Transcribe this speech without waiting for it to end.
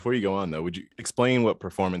Before you go on, though, would you explain what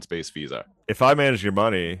performance-based fees are? If I manage your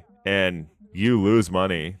money and you lose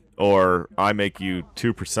money or I make you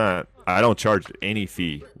 2%, I don't charge any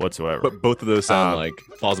fee whatsoever. But both of those sound like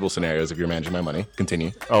plausible scenarios if you're managing my money.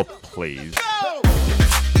 Continue. Oh, please.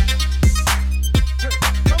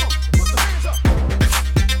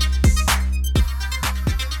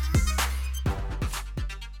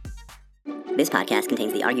 This podcast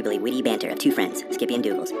contains the arguably witty banter of two friends, Skippy and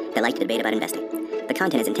Dougals, that like to debate about investing. The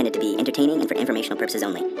content is intended to be entertaining and for informational purposes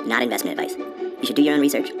only, not investment advice. You should do your own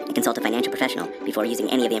research and consult a financial professional before using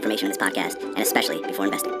any of the information in this podcast, and especially before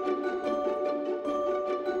investing.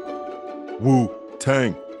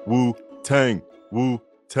 Wu-Tang, Wu-Tang,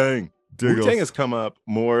 Wu-Tang. Wu-Tang has come up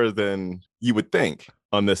more than you would think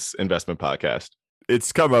on this investment podcast.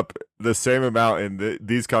 It's come up the same amount in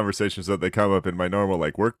these conversations that they come up in my normal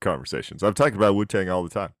work conversations. I'm talking about Wu-Tang all the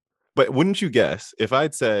time. But wouldn't you guess, if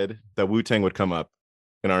I'd said that Wu-Tang would come up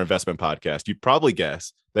in our investment podcast, you'd probably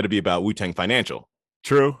guess that it'd be about Wu-Tang Financial.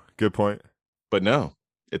 True. Good point. But no,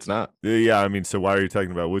 it's not. Yeah, I mean, so why are you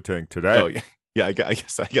talking about Wu-Tang today? Oh, yeah. I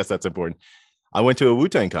guess that's important. I went to a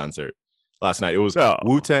Wu-Tang concert last night. It was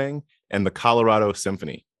Wu-Tang and the Colorado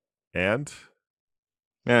Symphony. And?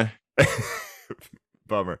 Yeah.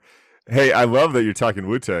 Bummer. Hey, I love that you're talking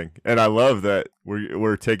Wu-Tang, and I love that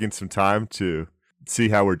we're taking some time to see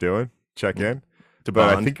how we're doing, check in.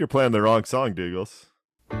 But I think you're playing the wrong song, Dougals.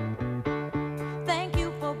 Thank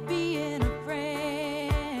you for being a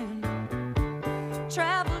friend.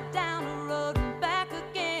 Travel down the road and back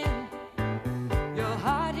again. Your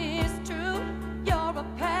heart is true. You're a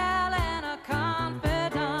pal and a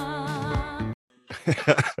confidant.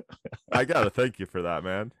 I gotta thank you for that,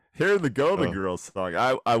 man. Hearing the Golden Girls song,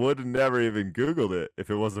 I would have never even Googled it if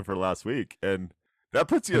it wasn't for last week, and that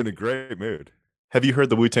puts you in a great mood. Have you heard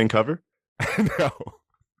the Wu-Tang cover? No.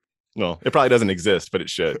 Well, it probably doesn't exist, but it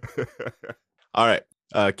should. All right.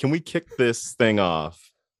 Can we kick this thing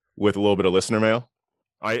off with a little bit of listener mail?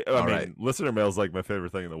 I mean, listener mail is like my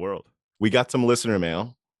favorite thing in the world. We got some listener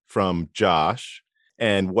mail from Josh,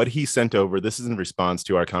 and what he sent over, this is in response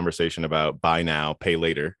to our conversation about buy now, pay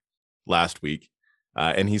later last week.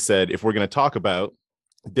 And he said, if we're going to talk about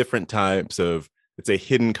different types of, it's a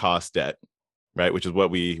hidden cost debt, right, which is what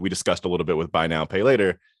we discussed a little bit with buy now, pay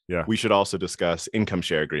later. Yeah, we should also discuss income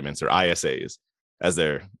share agreements, or ISAs, as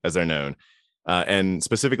they're known. And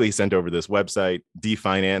specifically, he sent over this website,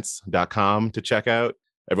 dfinance.com, to check out.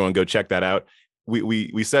 Everyone go check that out.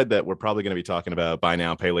 We said that we're probably going to be talking about buy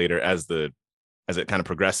now, pay later as it kind of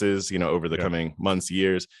progresses, over the coming months,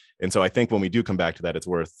 years. And so I think when we do come back to that, it's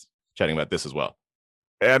worth chatting about this as well.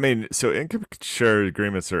 I mean, so income share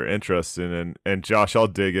agreements are interesting, and Josh, I'll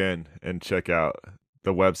dig in and check out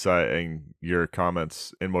the website and your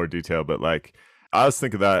comments in more detail. But I was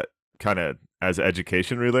thinking that kind of as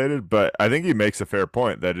education related, but I think he makes a fair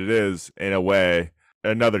point that it is, in a way,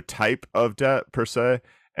 another type of debt per se,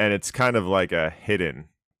 and it's kind of like a hidden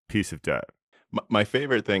piece of debt. My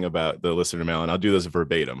favorite thing about the listener mail, and I'll do this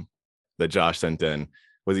verbatim, that Josh sent in,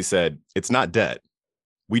 was he said, it's not debt.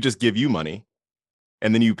 We just give you money,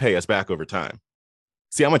 and then you pay us back over time.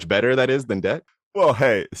 See how much better that is than debt? Well,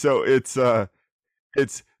 hey, so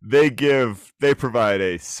they provide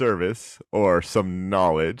a service or some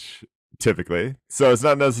knowledge, typically. So it's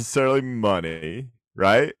not necessarily money,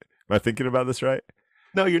 right? Am I thinking about this right?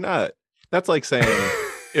 No, you're not. That's like saying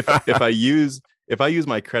if I use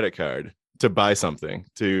my credit card to buy something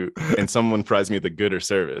and someone provides me the good or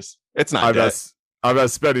service, it's not debt. I'm not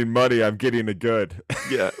spending money, I'm getting a good.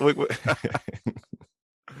 Yeah.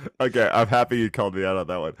 Okay, I'm happy you called me out on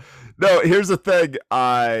that one. No, here's the thing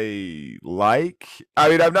I like. I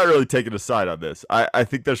mean, I'm not really taking a side on this. I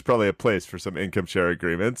think there's probably a place for some income share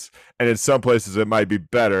agreements, and in some places it might be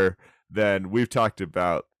better than we've talked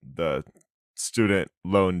about the student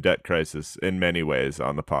loan debt crisis in many ways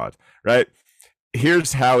on the pod, right?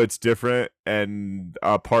 Here's how it's different, and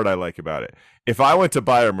a part I like about it. If I went to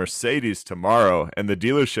buy a Mercedes tomorrow and the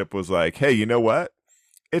dealership was like, hey, you know what?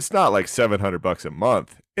 It's not like $700 a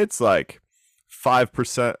month. It's like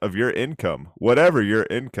 5% of your income, whatever your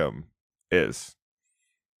income is.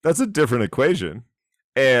 That's a different equation.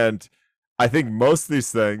 And I think most of these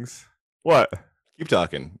things, what? Keep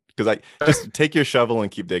talking, because I just take your shovel and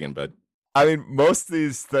keep digging, bud. I mean, most of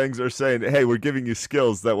these things are saying, hey, we're giving you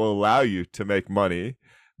skills that will allow you to make money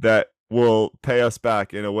that will pay us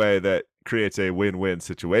back in a way that creates a win-win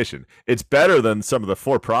situation. It's better than some of the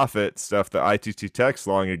for-profit stuff that ITT Tech's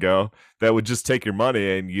long ago that would just take your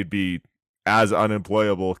money and you'd be as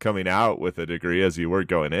unemployable coming out with a degree as you were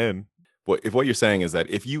going in. If what you're saying is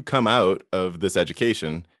that if you come out of this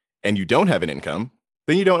education and you don't have an income,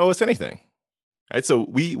 then you don't owe us anything. Right? So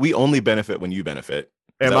we only benefit when you benefit.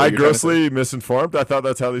 Is Am that what I you're trying to say? grossly misinformed? I thought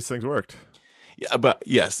that's how these things worked. Yeah, but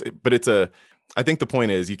yes, but it's a. I think the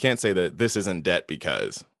point is you can't say that this isn't debt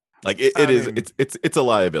because, like, it I is. mean- It's a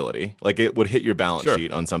liability. Like, it would hit your balance Sure.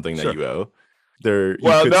 sheet on something that Sure. you owe. There. You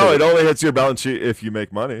Well, could no, say it that- only hits your balance sheet if you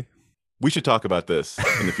make money. we should talk about this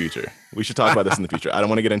in the future. We should talk about this in the future. I don't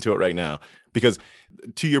want to get into it right now because,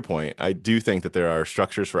 to your point, I do think that there are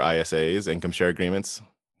structures for ISAs, income share agreements,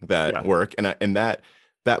 that Yeah. work, and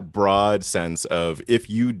that broad sense of if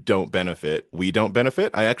you don't benefit, we don't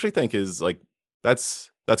benefit. I actually think is like that's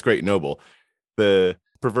great and noble. The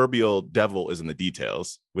proverbial devil is in the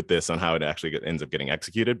details with this on how it actually ends up getting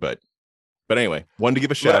executed. But anyway, wanted to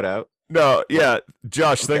give a shout out. No, yeah,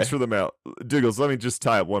 Josh, thanks Okay. for the mail. Douglas, let me just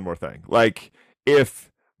tie up one more thing. Like,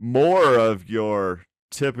 if more of your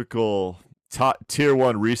typical top tier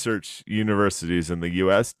 1 research universities in the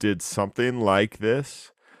US did something like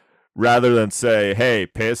this, rather than say, hey,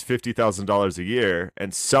 pay us $50,000 a year,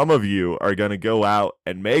 and some of you are going to go out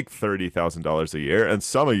and make $30,000 a year, and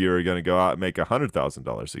some of you are going to go out and make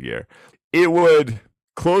 $100,000 a year, it would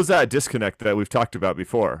close that disconnect that we've talked about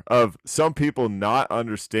before of some people not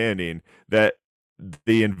understanding that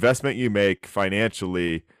the investment you make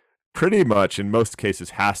financially pretty much in most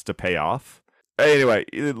cases has to pay off. Anyway,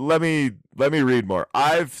 let me read more.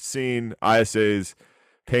 I've seen ISAs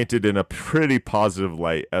painted in a pretty positive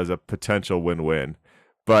light as a potential win-win,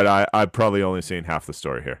 but I've probably only seen half the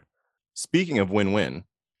story here. Speaking of win-win,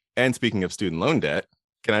 and speaking of student loan debt,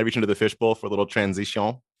 can I reach into the fishbowl for a little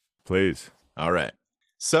transition? Please. All right.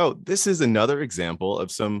 So this is another example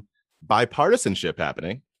of some bipartisanship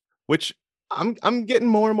happening, which I'm getting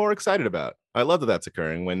more and more excited about. I love that that's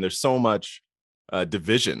occurring when there's so much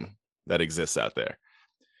division that exists out there.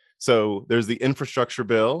 So there's the infrastructure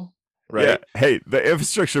bill, right? Yeah. Hey, the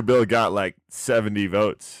infrastructure bill got like 70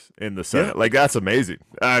 votes in the Senate. Yeah. Like, that's amazing.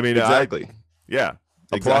 I mean, Exactly. yeah.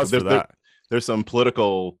 Exactly. Applause for that. There's some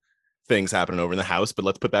political things happening over in the House, but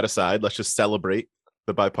let's put that aside. Let's just celebrate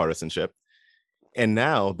the bipartisanship. And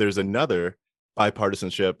now there's another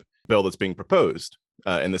bipartisanship bill that's being proposed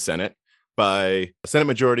in the Senate by Senate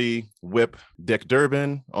Majority Whip Dick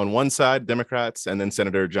Durbin on one side, Democrats, and then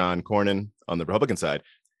Senator John Cornyn on the Republican side.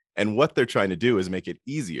 And what they're trying to do is make it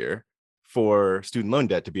easier for student loan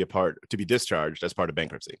debt to be discharged as part of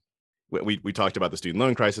bankruptcy. We talked about the student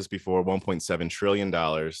loan crisis before, $1.7 trillion,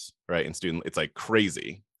 right? In student, it's like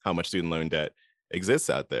crazy how much student loan debt exists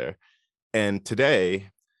out there. And today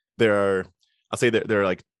there are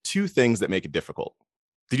like two things that make it difficult.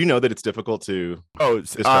 Did you know that it's difficult to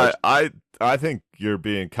discharge? I think you're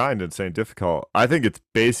being kind and saying difficult. I think it's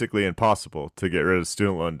basically impossible to get rid of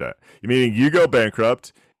student loan debt. Meaning you go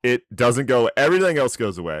bankrupt, it doesn't go, everything else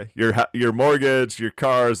goes away. Your mortgage, your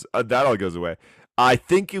cars, that all goes away. I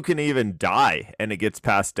think you can even die and it gets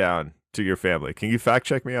passed down to your family. Can you fact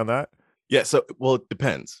check me on that? Yeah, so well, it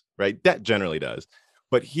depends, right? Debt generally does.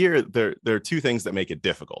 But here there are two things that make it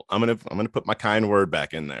difficult. I'm gonna put my kind word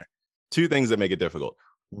back in there. Two things that make it difficult.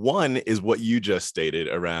 One is what you just stated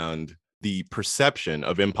around the perception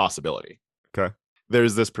of impossibility. Okay.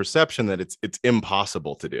 There's this perception that it's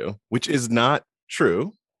impossible to do, which is not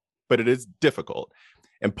true, but it is difficult.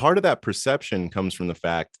 And part of that perception comes from the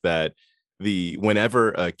fact that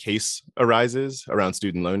whenever a case arises around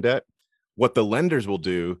student loan debt, what the lenders will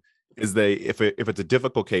do is if it's a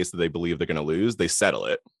difficult case that they believe they're going to lose, they settle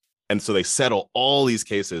it. And so they settle all these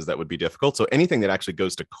cases that would be difficult. So anything that actually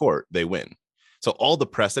goes to court, they win. So all the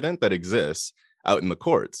precedent that exists out in the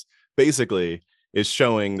courts basically is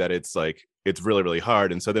showing that it's really, really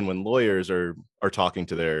hard. And so then when lawyers are talking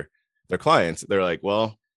to their clients, they're like,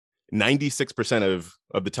 well, 96%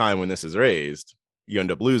 of the time when this is raised, you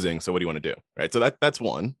end up losing. So what do you want to do? Right. So that's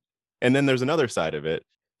one. And then there's another side of it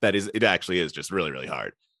that is, it actually is just really, really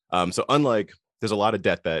hard. So unlike there's a lot of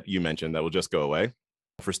debt that you mentioned that will just go away.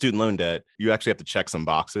 For student loan debt, you actually have to check some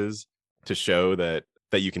boxes to show that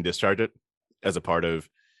you can discharge it as a part of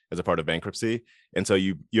bankruptcy. And so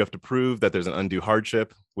you have to prove that there's an undue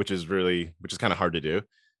hardship, which is kind of hard to do.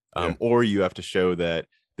 Or you have to show that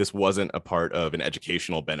this wasn't a part of an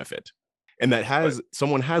educational benefit. And that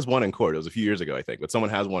someone has one in court. It was a few years ago, I think, but someone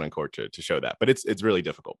has one in court to show that. But it's really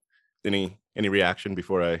difficult. Any reaction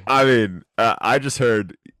before I mean, I just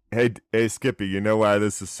heard, hey, Skippy, you know why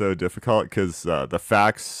this is so difficult? Because the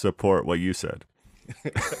facts support what you said.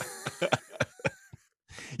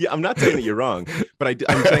 Yeah, I'm not saying that you're wrong, but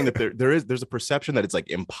I'm saying that there's a perception that it's like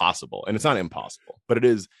impossible, and it's not impossible, but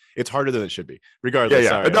it's harder than it should be. Regardless, Yeah.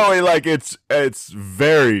 sorry. No, like it's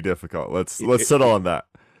very difficult. Let's settle on that.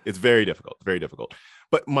 It's very difficult, very difficult.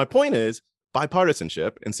 But my point is,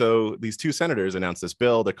 bipartisanship. And so these two senators announced this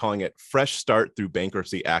bill. They're calling it Fresh Start Through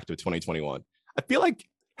Bankruptcy Act of 2021. I feel like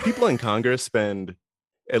people in Congress spend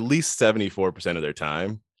at least 74% of their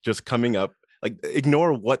time just coming up, like,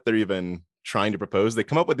 ignore what they're even trying to propose. They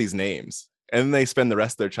come up with these names and then they spend the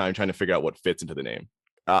rest of their time trying to figure out what fits into the name.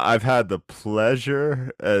 I've had the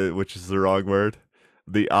pleasure, which is the wrong word,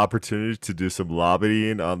 the opportunity to do some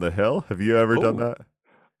lobbying on the Hill. Have you ever done that?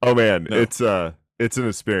 Oh man, No. it's an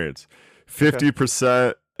experience.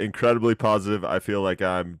 50% incredibly positive. I feel like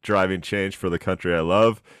I'm driving change for the country I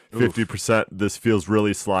love. 50% this feels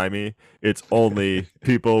really slimy. It's only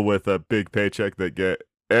people with a big paycheck that get,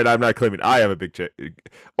 and I'm not claiming I have a big check,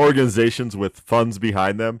 organizations with funds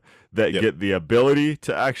behind them that get the ability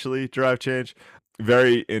to actually drive change.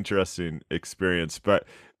 Very interesting experience. But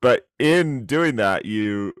in doing that,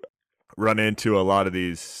 you run into a lot of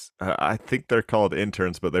these, I think they're called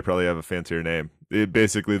interns, but they probably have a fancier name.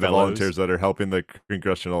 Basically the Fellows. volunteers that are helping the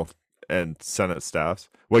congressional and Senate staffs.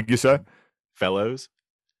 What'd you say? Fellows?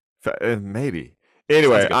 Maybe.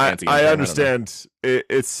 Anyway, Sounds like a fancy I intern, I don't know. understand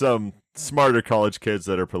it's some smarter college kids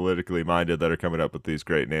that are politically minded that are coming up with these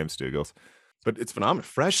great names, Dougals. But it's phenomenal.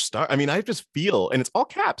 Fresh Start. I mean, I just feel, and it's all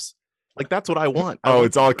caps. Like, that's what I want. Oh,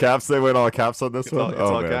 it's all caps? They went all caps on this It's one? all, it's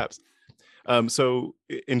Oh, all man. caps. So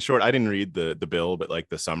in short, I didn't read the bill, but like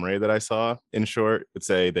the summary that I saw in short would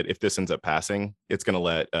say that if this ends up passing, it's going to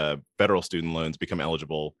let federal student loans become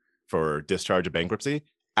eligible for discharge of bankruptcy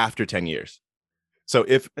after 10 years. So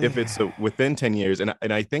if it's within 10 years, and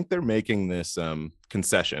I think they're making this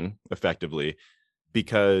concession effectively,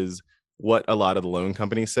 because what a lot of the loan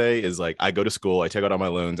companies say is like, I go to school, I take out all my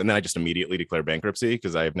loans, and then I just immediately declare bankruptcy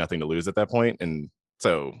because I have nothing to lose at that point. And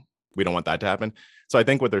so we don't want that to happen. So I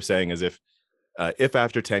think what they're saying is if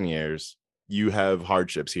after 10 years you have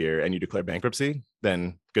hardships here and you declare bankruptcy,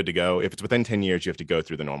 then good to go. If it's within 10 years, you have to go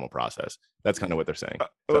through the normal process. That's kind of what they're saying.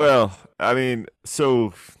 So, Well, I mean,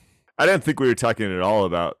 so I didn't think we were talking at all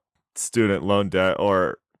about student loan debt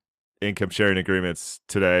or income sharing agreements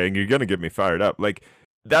today, and you're going to get me fired up. Like,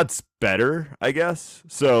 that's better, I guess.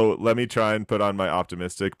 So let me try and put on my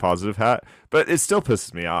optimistic, positive hat, but it still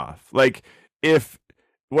pisses me off. Like,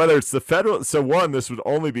 whether it's the federal, so one, this would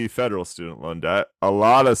only be federal student loan debt. A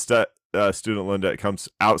lot of student loan debt comes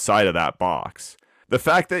outside of that box. The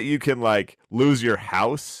fact that you can like lose your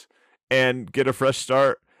house and get a fresh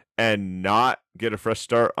start and not get a fresh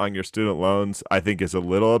start on your student loans, I think is a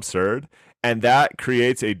little absurd. And that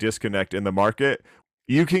creates a disconnect in the market.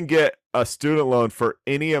 You can get a student loan for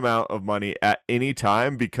any amount of money at any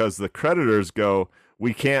time because the creditors go,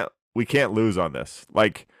 we can't lose on this.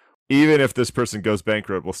 Like, even if this person goes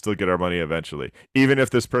bankrupt, we'll still get our money eventually. Even if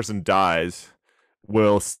this person dies,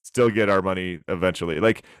 we'll still get our money eventually.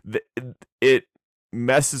 Like, it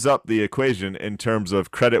messes up the equation in terms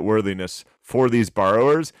of credit worthiness for these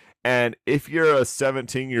borrowers. And if you're a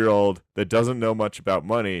 17-year-old that doesn't know much about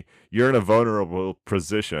money, you're in a vulnerable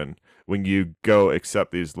position when you go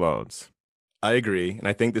accept these loans. I agree. And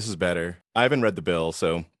I think this is better. I haven't read the bill,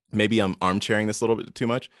 so maybe I'm armchairing this a little bit too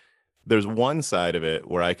much. There's one side of it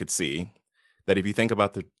where I could see that if you think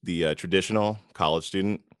about the traditional college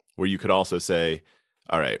student, where you could also say,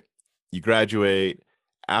 all right, you graduate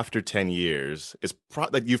after 10 years, it's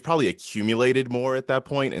like you've probably accumulated more at that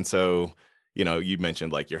point. And so, you know, you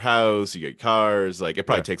mentioned like your house, you get cars, like it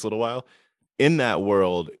probably takes a little while. In that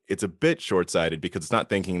world, it's a bit short-sighted because it's not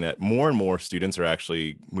thinking that more and more students are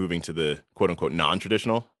actually moving to the quote unquote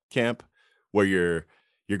non-traditional camp where you're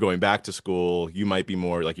going back to school. You might be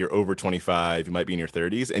more like you're over 25, you might be in your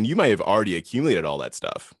 30s, and you might have already accumulated all that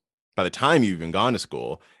stuff by the time you've even gone to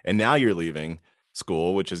school. And now you're leaving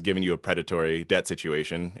school, which has given you a predatory debt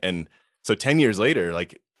situation. And so 10 years later,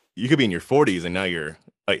 like you could be in your 40s and now you're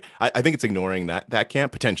like, I think it's ignoring that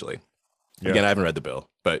camp potentially. Yeah. Again, I haven't read the bill,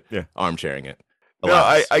 but armchairing it. No,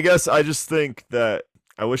 Alas. I guess I just think that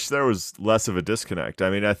I wish there was less of a disconnect. I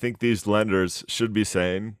mean, I think these lenders should be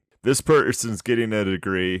saying, this person's getting a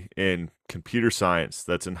degree in computer science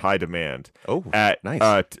that's in high demand at nice.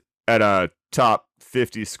 At a top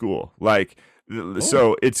 50 school. Like,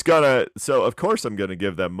 so of course I'm gonna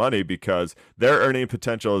give them money because their earning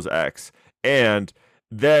potential is X. And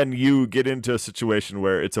then you get into a situation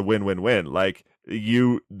where it's a win-win-win. Like,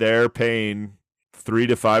 they're paying 3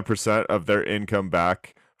 to 5% of their income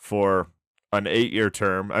back for an 8-year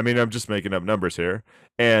term. I mean, I'm just making up numbers here.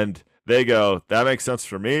 And they go, that makes sense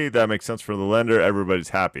for me. That makes sense for the lender. Everybody's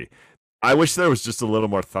happy. I wish there was just a little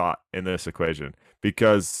more thought in this equation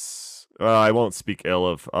because I won't speak ill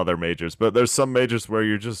of other majors, but there's some majors where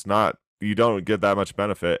you don't get that much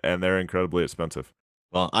benefit and they're incredibly expensive.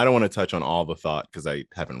 Well, I don't want to touch on all the thought because I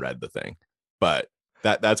haven't read the thing, but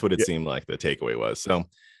That's what it Yeah. seemed like the takeaway was. So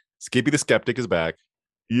Skippy the skeptic is back.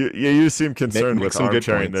 You seem concerned make with some good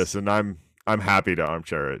armchairing points. this, and I'm happy to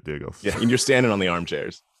armchair it, Dougals. Yeah, and you're standing on the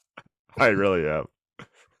armchairs. I really am.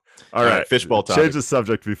 All right, fishbowl topic. Change the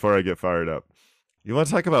subject before I get fired up. You want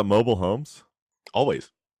to talk about mobile homes?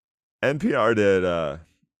 Always. NPR did a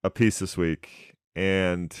piece this week,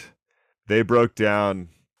 and they broke down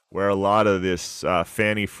where a lot of this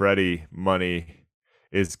Fannie Freddie money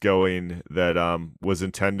is going that was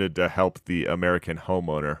intended to help the American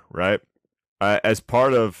homeowner, right? As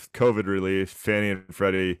part of COVID relief, Fannie and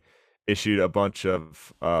Freddie issued a bunch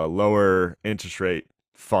of lower interest rate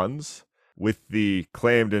funds with the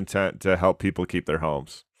claimed intent to help people keep their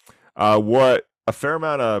homes. What a fair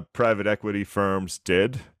amount of private equity firms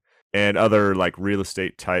did and other like real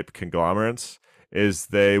estate type conglomerates is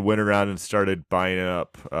they went around and started buying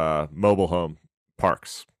up mobile home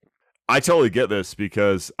parks. I totally get this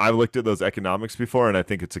because I've looked at those economics before, and I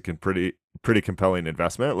think it's a pretty compelling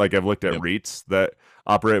investment. Like I've looked at REITs that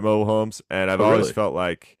operate mobile homes, and I've always felt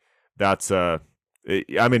like that's I'm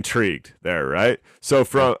intrigued there, right?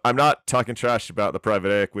 So I'm not talking trash about the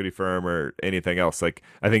private equity firm or anything else. Like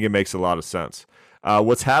I think it makes a lot of sense.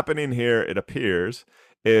 What's happening here, it appears,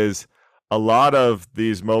 is a lot of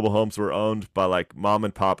these mobile homes were owned by like mom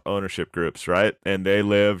and pop ownership groups, right? And they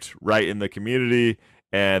lived right in the community.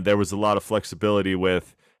 And there was a lot of flexibility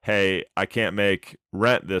with, hey, I can't make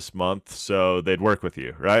rent this month, so they'd work with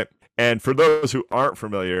you, right? And for those who aren't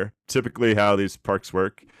familiar, typically how these parks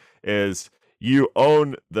work is you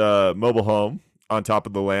own the mobile home on top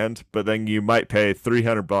of the land, but then you might pay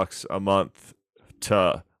 $300 a month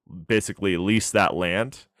to basically lease that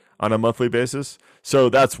land on a monthly basis. So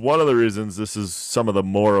that's one of the reasons this is some of the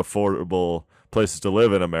more affordable places to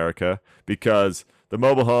live in America, because the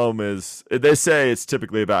mobile home is, they say it's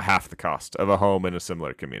typically about half the cost of a home in a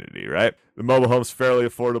similar community, right? The mobile home's fairly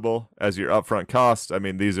affordable as your upfront cost. I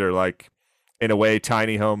mean, these are like, in a way,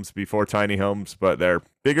 tiny homes before tiny homes, but they're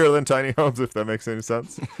bigger than tiny homes, if that makes any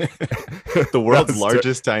sense. The world's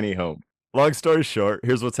largest tiny home. Long story short,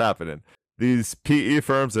 here's what's happening. These PE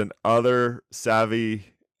firms and other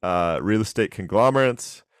savvy real estate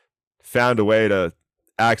conglomerates found a way to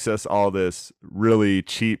access all this really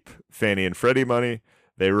cheap Fannie and Freddie money.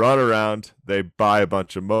 They run around, they buy a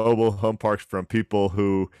bunch of mobile home parks from people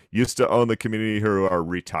who used to own the community who are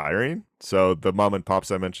retiring. So the mom and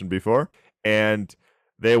pops I mentioned before. And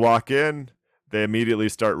they walk in, they immediately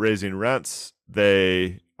start raising rents.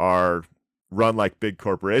 They are run like big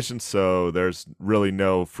corporations, so there's really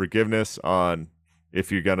no forgiveness on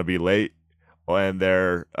if you're going to be late. And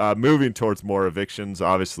they're moving towards more evictions.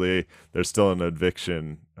 Obviously, there's still an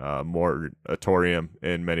eviction moratorium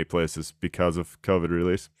in many places because of COVID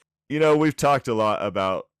release. You know, we've talked a lot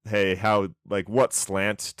about, hey, how, like, what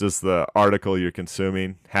slant does the article you're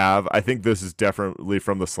consuming have? I think this is definitely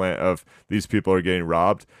from the slant of these people are getting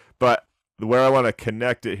robbed. But where I want to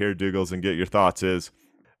connect it here, Dougals, and get your thoughts is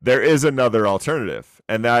there is another alternative,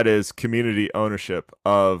 and that is community ownership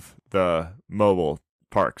of the mobile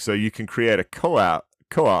park. So you can create a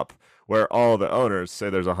co-op where all the owners, say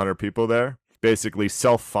there's 100 people there, basically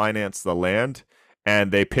self-finance the land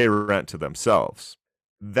and they pay rent to themselves.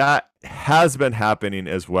 That has been happening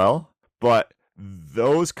as well, but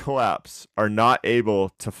those co-ops are not able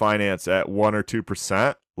to finance at 1 or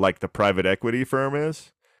 2% like the private equity firm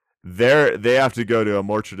is. They have to go to a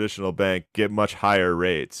more traditional bank, get much higher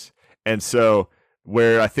rates. And so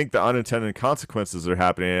where I think the unintended consequences are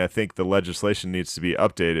happening, and I think the legislation needs to be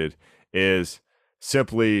updated, is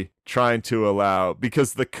simply trying to allow,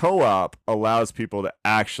 because the co-op allows people to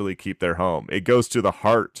actually keep their home. It goes to the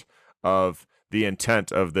heart of the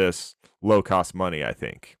intent of this low-cost money, I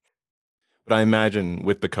think. But I imagine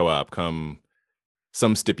with the co-op come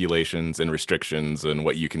some stipulations and restrictions and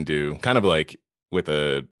what you can do, kind of like with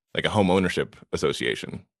a home ownership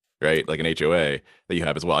association, right? Like an HOA that you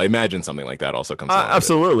have as well. I imagine something like that also comes along with it.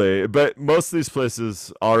 Absolutely. But most of these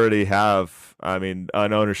places already have, an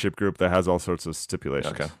ownership group that has all sorts of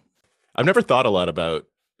stipulations. Okay. I've never thought a lot about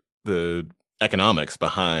the economics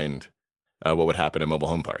behind what would happen in mobile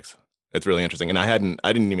home parks. It's really interesting. And I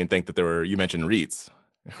didn't even think that you mentioned REITs,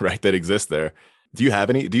 right, that exist there. Do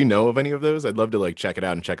you know of any of those? I'd love to check it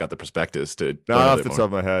out and check out the prospectus to not off the top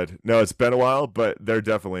of my head. No, it's been a while, but they're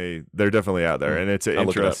definitely out there. And it's an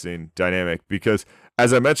interesting dynamic because,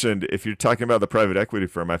 as I mentioned, if you're talking about the private equity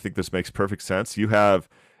firm, I think this makes perfect sense. You have,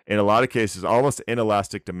 in a lot of cases, almost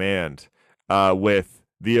inelastic demand with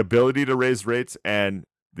the ability to raise rates, and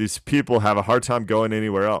these people have a hard time going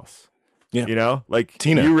anywhere else. Yeah.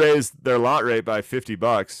 Tina. You raise their lot rate by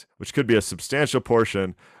 $50, which could be a substantial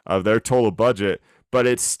portion of their total budget, but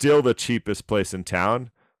it's still the cheapest place in town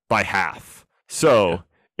by half. So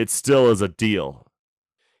it still is a deal.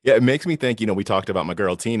 Yeah, it makes me think, we talked about my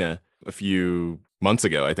girl Tina a few months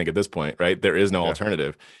ago, I think at this point, right? There is no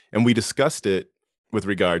alternative. And we discussed it with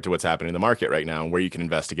regard to what's happening in the market right now and where you can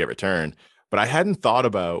invest to get return. But I hadn't thought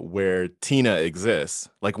about where Tina exists,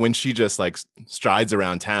 like when she just like strides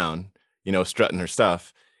around town, strutting her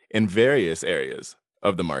stuff in various areas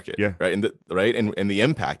of the market, right? And the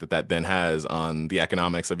impact that then has on the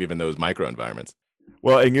economics of even those micro environments.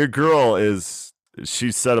 Well, and your girl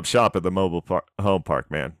she's set up shop at the mobile home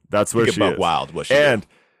park, man. That's where she is. Wild, what she and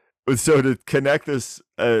so to connect this,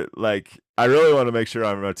 I really want to make sure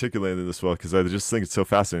I'm articulating this well because I just think it's so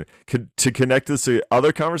fascinating. To connect this to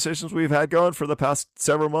other conversations we've had going for the past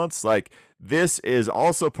several months, like this is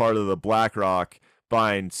also part of the BlackRock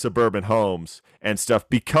buying suburban homes and stuff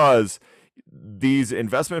because these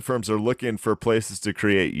investment firms are looking for places to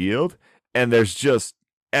create yield, and there's just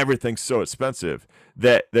everything's so expensive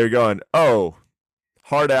that they're going, oh,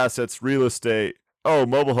 hard assets, real estate, oh,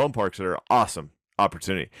 mobile home parks are awesome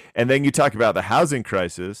opportunity. And then you talk about the housing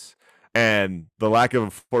crisis and the lack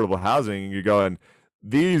of affordable housing, and you're going,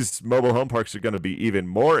 these mobile home parks are going to be even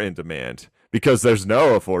more in demand because there's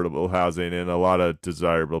no affordable housing in a lot of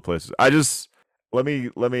desirable places. Let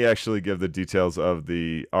me actually give the details of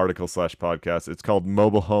the article / podcast. It's called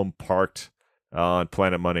Mobile Home Parked on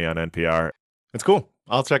Planet Money on NPR. It's cool.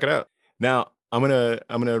 I'll check it out. Now I'm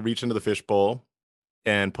gonna reach into the fishbowl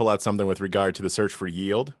and pull out something with regard to the search for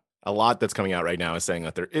yield. A lot that's coming out right now is saying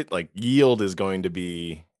that yield is going to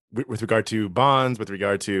be, with regard to bonds, with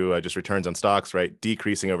regard to just returns on stocks, right,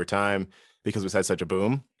 decreasing over time because we've had such a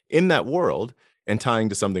boom in that world. And tying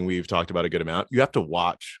to something we've talked about a good amount, you have to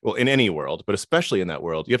watch, well, in any world, but especially in that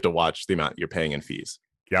world, you have to watch the amount you're paying in fees.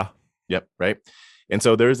 Yeah. Yep. Right. And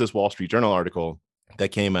so there's this Wall Street Journal article that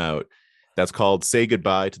came out that's called Say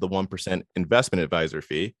Goodbye to the 1% Investment Advisor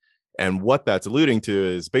Fee. And what that's alluding to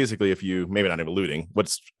is basically, if you, maybe not even alluding,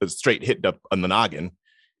 what's straight hit up on the noggin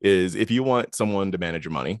is if you want someone to manage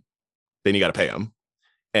your money, then you got to pay them.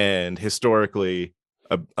 And historically,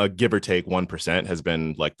 a give or take 1% has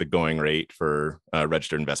been like the going rate for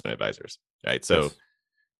registered investment advisors, right? So, yes.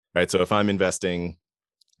 Right. So if I'm investing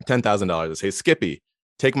 $10,000, I say, Skippy,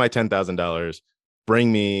 take my $10,000,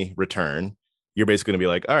 bring me return. You're basically gonna be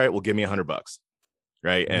like, all right, well, give me $100,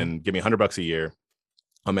 right? Mm-hmm. And give me $100 a year.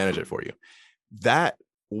 I'll manage it for you. That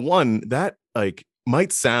like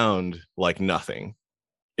might sound like nothing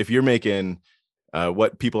if you're making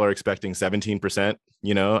what people are expecting 17%,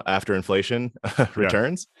 after inflation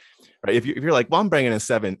returns, right? If you're like, well, I'm bringing in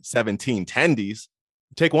 17 tendies,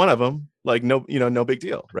 take one of them, like no big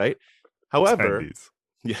deal, right? However, tendies.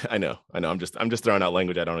 Yeah, I know. I'm just throwing out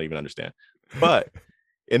language I don't even understand. But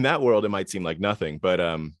in that world, it might seem like nothing. But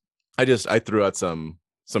I threw out some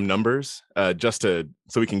numbers just so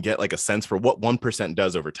we can get like a sense for what 1%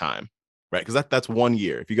 does over time, right? Because that's 1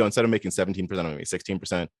 year. If you go, instead of making 17%, I'm gonna make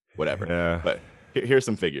 16%, whatever. Yeah. But here's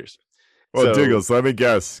some figures. Well, Diggles, let me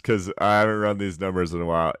guess, because I haven't run these numbers in a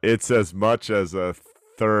while. It's as much as a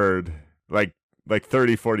third, like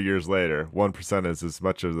 30, 40 years later, 1% is as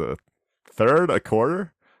much as a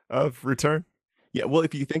quarter of return. Yeah, well,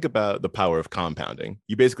 if you think about the power of compounding,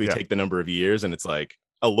 you basically take the number of years and it's like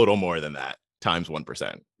a little more than that times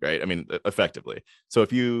 1%, right? I mean, effectively. So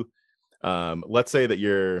if you, let's say that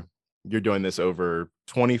you're doing this over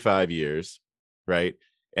 25 years, right?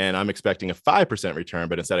 And I'm expecting a 5% return,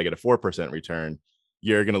 but instead I get a 4% return,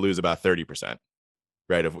 you're going to lose about 30%,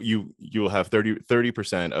 right? If you'll have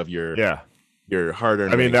 30% of your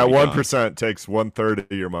hard-earned. I mean, that 1% takes 1/3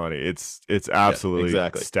 of your money. It's absolutely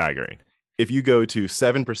staggering. If you go to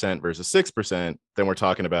 7% versus 6%, then we're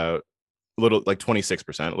talking about a little like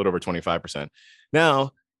 26%, a little over 25%.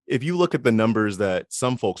 Now, if you look at the numbers that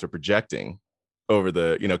some folks are projecting over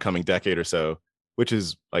the coming decade or so, which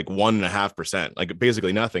is like 1.5%, like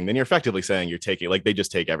basically nothing, then you're effectively saying you're taking, like, they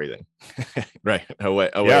just take everything right away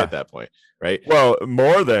at that point, right? Well,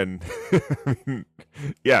 more than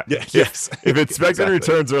yes. If expected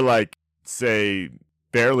returns are like, say,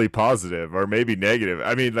 barely positive or maybe negative,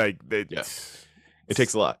 I mean, like, it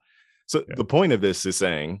takes a lot. So the point of this is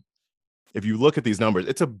saying, if you look at these numbers,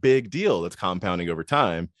 it's a big deal that's compounding over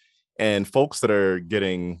time, and folks that are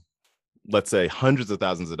getting, let's say, hundreds of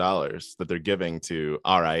thousands of dollars that they're giving to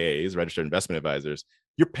RIAs, registered investment advisors,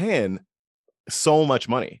 you're paying so much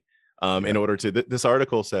money in order to, this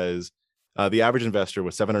article says the average investor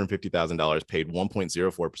with $750,000 paid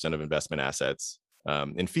 1.04% of investment assets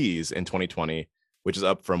in fees in 2020, which is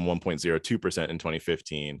up from 1.02% in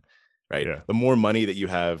 2015, right? Yeah. The more money that you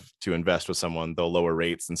have to invest with someone, the lower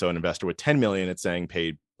rates. And so an investor with 10 million, it's saying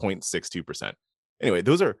paid 0.62%. Anyway,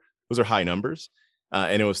 those are high numbers.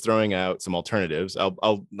 And it was throwing out some alternatives.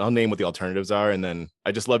 I'll name what the alternatives are, and then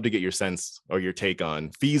I just love to get your sense or your take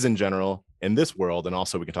on fees in general in this world, and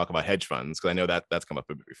also we can talk about hedge funds because I know that that's come up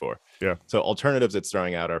a bit before. Yeah. So alternatives it's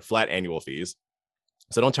throwing out are flat annual fees.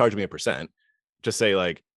 So don't charge me a percent. Just say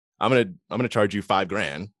like I'm gonna charge you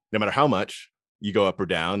 $5,000, no matter how much you go up or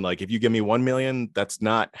down. Like if you give me 1 million, that's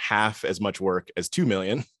not half as much work as 2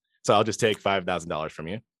 million. So I'll just take $5,000 from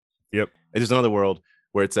you. Yep. There's another world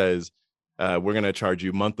where it says we're going to charge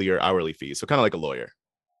you monthly or hourly fees. So kind of like a lawyer,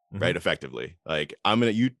 right? Effectively, like I'm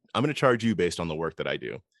going to charge you based on the work that I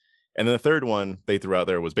do. And then the third one they threw out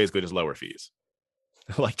there was basically just lower fees.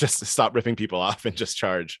 Like just stop ripping people off and just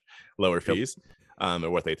charge lower fees, or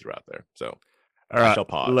what they threw out there. So All right, I shall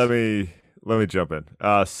pause. let me jump in.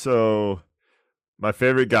 So my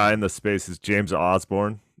favorite guy in the space is James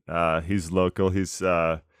Osborne. He's local. He's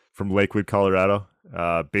from Lakewood, Colorado,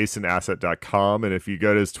 basinasset.com. And if you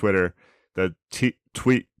go to his Twitter, the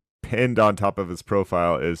tweet pinned on top of his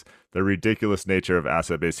profile is the ridiculous nature of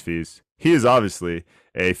asset-based fees. He is obviously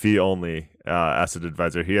a fee-only asset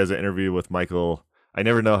advisor. He has an interview with Michael. I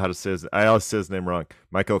never know how to say I always say his name wrong.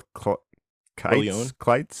 Michael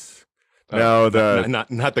Kleitz? No,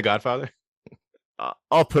 not the Godfather.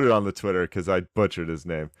 I'll put it on the Twitter because I butchered his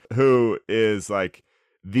name. Who is like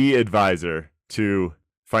the advisor to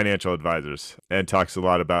financial advisors and talks a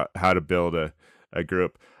lot about how to build a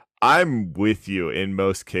group. I'm with you in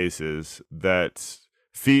most cases that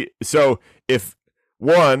fee. So if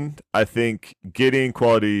one, I think getting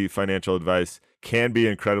quality financial advice can be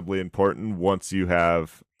incredibly important once you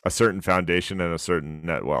have a certain foundation and a certain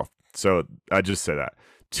net wealth. So I just say that.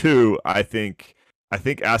 Two, I think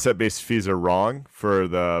asset-based fees are wrong for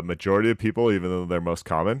the majority of people, even though they're most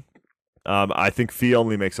common. I think fee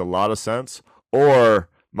only makes a lot of sense. Or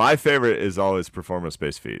my favorite is always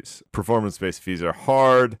performance-based fees. Performance-based fees are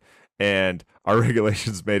hard, and our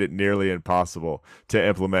regulations made it nearly impossible to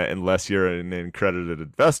implement unless you're an accredited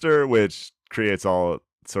investor, which creates all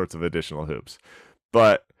sorts of additional hoops.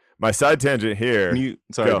 But my side tangent here.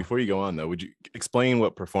 Before you go on though, would you explain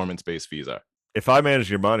what performance-based fees are? If I manage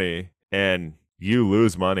your money and you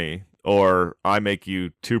lose money, or I make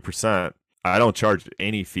you 2%, I don't charge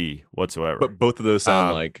any fee whatsoever. But both of those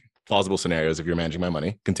sound like plausible scenarios if you're managing my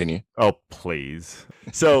money. Continue. Oh, please.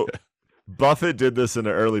 So Buffett did this in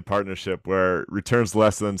an early partnership where returns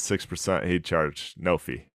less than 6%, he'd charge no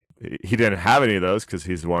fee. He didn't have any of those because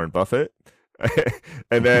he's Warren Buffett.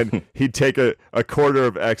 And then he'd take a quarter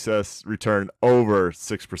of excess return over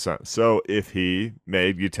 6%. So if he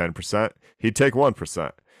made you 10%, he'd take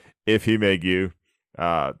 1%. If he made you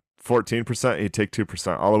 14%, he'd take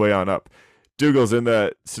 2%, all the way on up. Douglas, in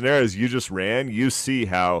the scenarios you just ran, you see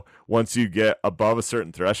how once you get above a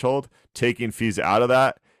certain threshold, taking fees out of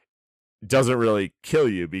that doesn't really kill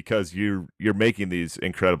you because you're making these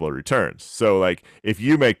incredible returns. So like if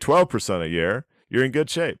you make 12% a year, you're in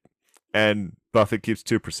good shape. And Buffett keeps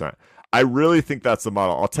 2%. I really think that's the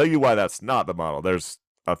model. I'll tell you why that's not the model. There's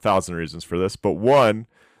 1,000 reasons for this, but one,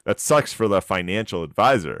 that sucks for the financial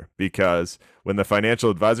advisor because when the financial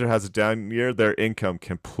advisor has a down year, their income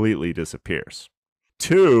completely disappears.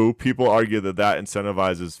 Two, people argue that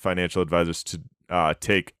incentivizes financial advisors to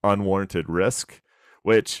take unwarranted risk,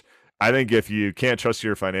 which I think if you can't trust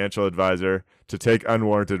your financial advisor to take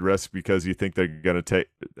unwarranted risk because you think they're going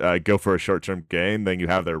to go for a short-term gain, then you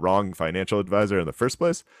have the wrong financial advisor in the first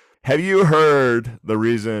place. Have you heard the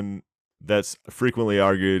reason that's frequently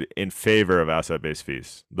argued in favor of asset-based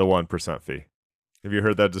fees, the 1% fee? Have you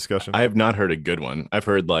heard that discussion? I have not heard a good one. I've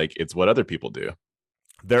heard like it's what other people do.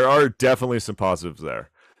 There are definitely some positives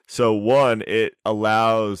there. So one, it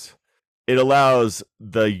allows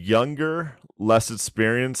the younger, less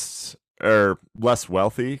experienced or less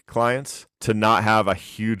wealthy clients to not have a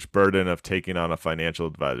huge burden of taking on a financial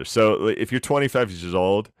advisor. So if you're 25 years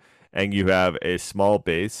old and you have a small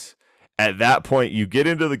base, at that point you get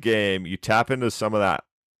into the game, you tap into some of that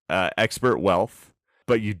expert wealth,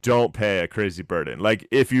 but you don't pay a crazy burden. Like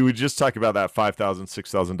if you would just talk about that $5,000,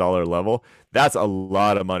 $6,000 level, that's a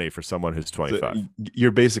lot of money for someone who's 25. So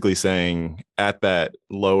you're basically saying at that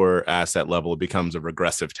lower asset level, it becomes a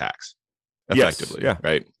regressive tax effectively. Yes, yeah.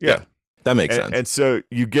 Right. Yeah. That makes sense. And so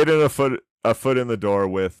you get in a foot in the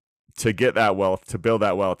door to get that wealth, to build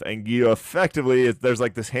that wealth. And you effectively, there's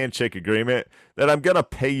like this handshake agreement that I'm going to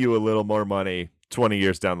pay you a little more money 20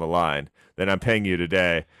 years down the line than I'm paying you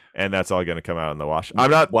today. And that's all going to come out in the wash.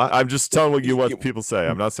 I'm just telling you what people say.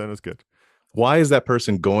 I'm not saying it's good. Why is that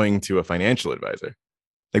person going to a financial advisor?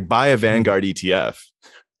 Like buy a Vanguard ETF.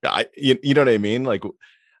 You know what I mean? Like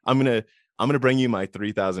I'm going to bring you my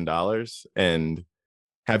 $3,000 and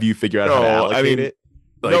have you figure out how to No, allocate it.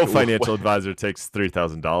 Like, no financial advisor takes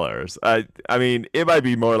 $3,000. I mean, it might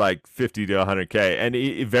be more like 50 to 100K,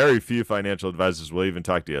 and very few financial advisors will even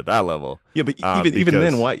talk to you at that level. Yeah, but even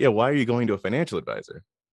then, why are you going to a financial advisor?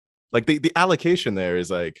 Like the allocation there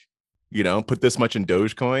is like, put this much in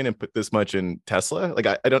Dogecoin and put this much in Tesla. Like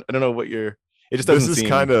I don't know what you're. It just doesn't seem.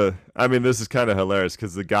 This is kind of hilarious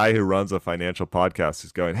because the guy who runs a financial podcast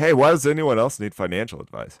is going, "Hey, why does anyone else need financial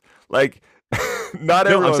advice?" Like, not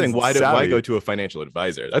everyone. I'm saying why go to a financial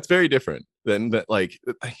advisor? That's very different than that. Like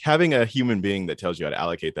having a human being that tells you how to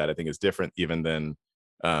allocate that, I think is different even than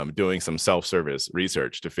doing some self-service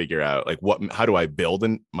research to figure out like how do I build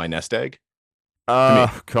my nest egg.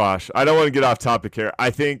 Gosh, I don't want to get off topic here.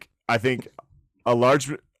 I think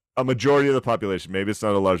a majority of the population, maybe it's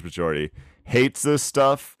not a large majority, hates this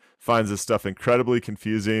stuff, finds this stuff incredibly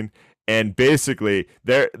confusing, and basically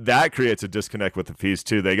that creates a disconnect with the fees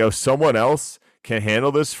too. They go, someone else can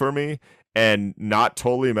handle this for me and not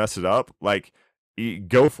totally mess it up. Like,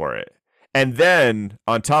 go for it. And then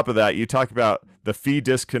on top of that, you talk about the fee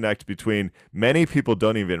disconnect between many people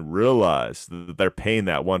don't even realize that they're paying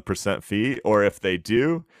that 1% fee, or if they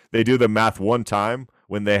do the math one time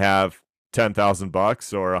when they have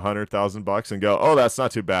 $10,000 or $100,000 and go, oh, that's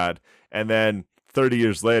not too bad. And then 30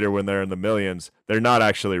 years later, when they're in the millions, they're not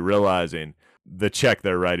actually realizing the check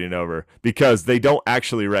they're writing over because they don't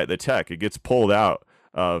actually write the check. It gets pulled out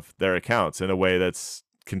of their accounts in a way that's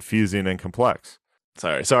confusing and complex.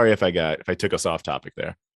 Sorry if I took us off topic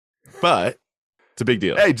there, but it's a big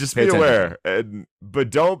deal. Hey, just be aware, but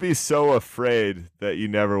don't be so afraid that you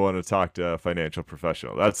never want to talk to a financial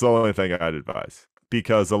professional. That's the only thing I'd advise,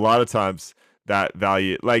 because a lot of times that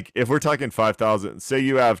value, like if we're talking 5,000, say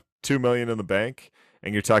you have 2 million in the bank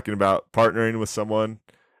and you're talking about partnering with someone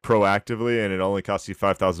proactively and it only costs you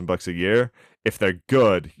 $5,000 a year. If they're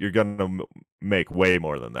good, you're going to make way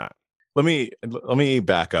more than that. Let me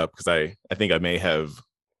back up because I think I may have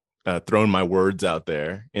thrown my words out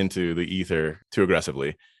there into the ether too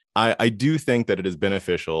aggressively. I do think that it is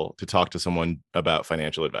beneficial to talk to someone about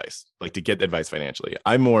financial advice, like to get advice financially.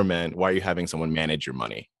 I more meant, why are you having someone manage your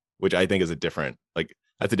money? Which I think is that's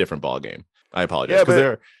a different ballgame. I apologize.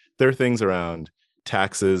 Because there are things around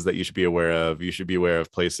taxes that you should be aware of. You should be aware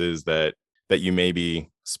of places that you may be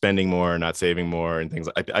spending more, not saving more, and things.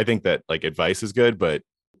 I think that like advice is good, but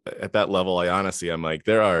at that level, I'm like,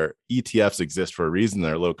 there are ETFs exist for a reason.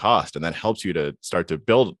 They're low cost, and that helps you to start to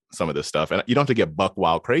build some of this stuff. And you don't have to get buck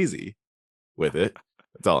wild crazy with it.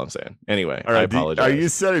 That's all I'm saying. Anyway, all right, I apologize. Are you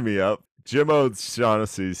setting me up? Jim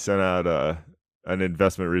O'Shaughnessy sent out an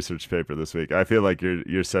investment research paper this week. I feel like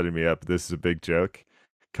you're setting me up. This is a big joke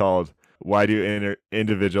called "Why Do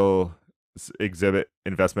Individuals Exhibit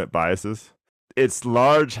Investment Biases?" Its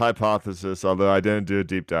large hypothesis, although I didn't do a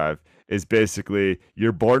deep dive, is basically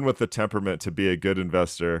you're born with the temperament to be a good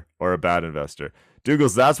investor or a bad investor.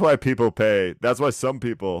 Douglas, that's why some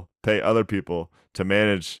people pay other people to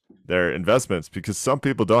manage their investments, because some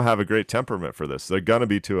people don't have a great temperament for this. They're going to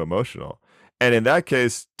be too emotional. And in that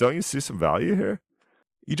case, don't you see some value here?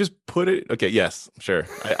 You just put it. Okay. Yes, sure.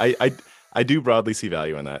 I do broadly see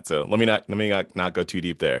value in that. So let me not go too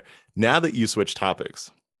deep there. Now that you switch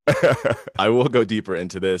topics, I will go deeper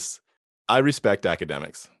into this. I respect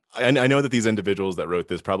academics. I know that these individuals that wrote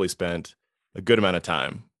this probably spent a good amount of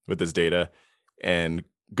time with this data, and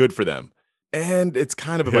good for them. And it's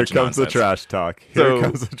kind of a bunch of nonsense. Here comes the trash talk. Here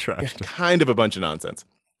comes the trash talk. Kind of a bunch of nonsense.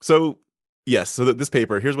 So yes, so this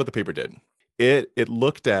paper, here's what the paper did. It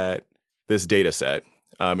looked at this data set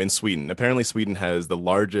in Sweden. Apparently Sweden has the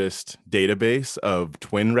largest database of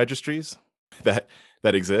twin registries that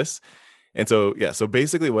exists. And so, yeah, so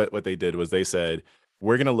basically what they did was they said,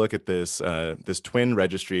 we're going to look at this twin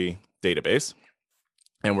registry database,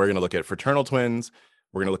 and we're going to look at fraternal twins,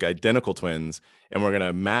 we're going to look at identical twins, and we're going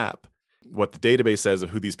to map what the database says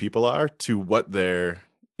of who these people are to what their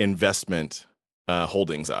investment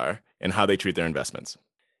holdings are and how they treat their investments.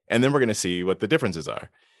 And then we're going to see what the differences are.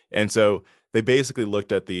 And so they basically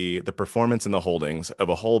looked at the performance and the holdings of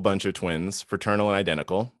a whole bunch of twins, fraternal and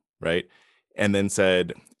identical, right? And then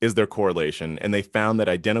said, is there correlation? And they found that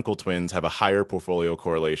identical twins have a higher portfolio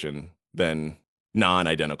correlation than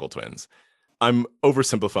non-identical twins. I'm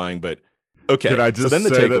oversimplifying, but okay. Can I just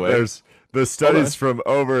say that there's the studies from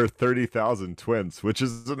over 30,000 twins, which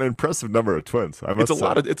is an impressive number of twins. It's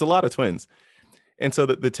a lot of twins. And so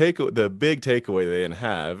the big takeaway they didn't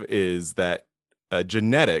have is that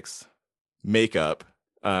genetics make up,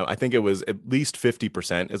 I think it was at least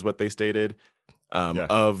 50% is what they stated,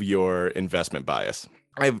 of your investment bias.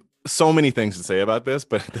 I have so many things to say about this,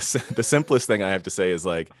 but the simplest thing I have to say is,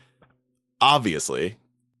 like, obviously,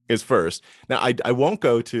 is first. Now, I won't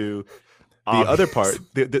go to the other part.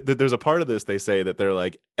 There's a part of this they say that they're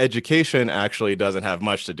like, education actually doesn't have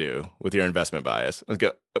much to do with your investment bias. Let's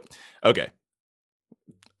go. Okay.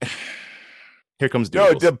 Here comes No,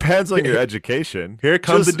 it Dougals. depends on your education. Here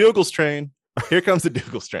comes Just- the Dougals train. Here comes the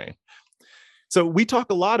Dougals train. So we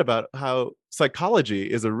talk a lot about how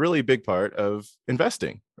psychology is a really big part of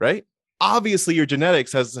investing, right? Obviously, your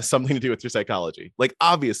genetics has something to do with your psychology. Like,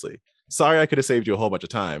 obviously. Sorry, I could have saved you a whole bunch of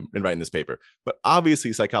time in writing this paper, but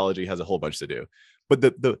obviously psychology has a whole bunch to do. But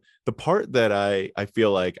the part that I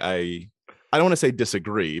feel like I don't want to say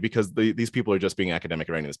disagree, because these people are just being academic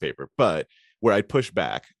writing this paper, but where I push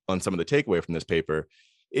back on some of the takeaway from this paper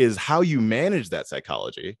is how you manage that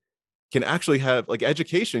psychology can actually have, like,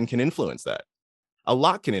 education can influence that. A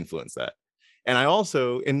lot can influence that. And I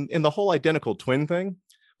also, in the whole identical twin thing,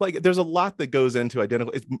 like, there's a lot that goes into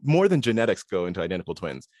identical. It's more than genetics go into identical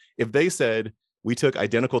twins. If they said we took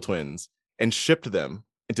identical twins and shipped them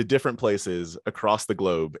into different places across the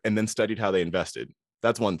globe and then studied how they invested,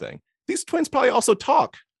 that's one thing. These twins probably also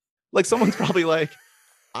talk. Like, someone's probably like,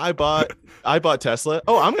 I bought Tesla.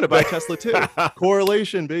 Oh, I'm going to buy Tesla too.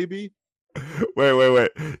 Correlation, baby. Wait.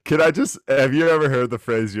 Can I just, have you ever heard the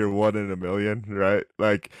phrase "you're one in a million"? Right?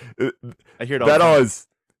 Like, I hear it all that the time. always.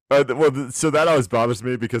 So that always bothers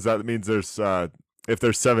me, because that means there's if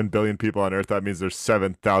there's 7 billion people on Earth, that means there's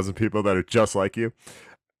 7,000 people that are just like you.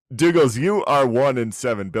 Dougals, you are 1 in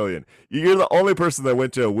 7 billion. You're the only person that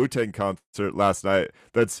went to a Wu-Tang concert last night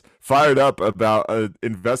that's fired up about an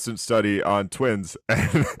investment study on twins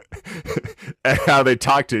and, and how they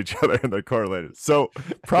talk to each other and they're correlated. So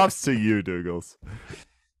props to you, Dougals.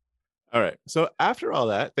 All right. So after all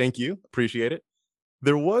that, thank you. Appreciate it.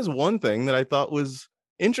 There was one thing that I thought was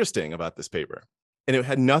interesting about this paper, and it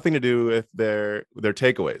had nothing to do with their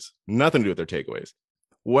takeaways. Nothing to do with their takeaways.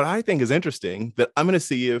 What I think is interesting, that I'm going to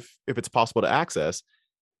see if it's possible to access,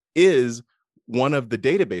 is one of the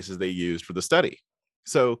databases they used for the study.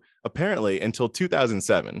 So apparently, until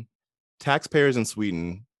 2007, taxpayers in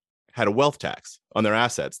Sweden had a wealth tax on their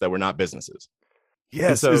assets that were not businesses.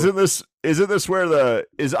 Yes. so- isn't this where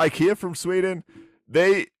is IKEA from Sweden?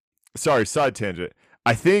 Sorry, side tangent.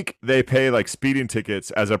 I think they pay like speeding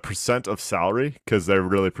tickets as a % of salary, because they're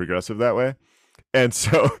really progressive that way. And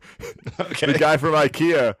so the guy from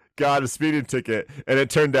IKEA got a speeding ticket, and it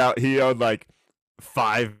turned out he owned like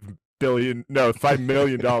 $5 million or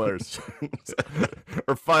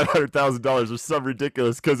 $500,000 or some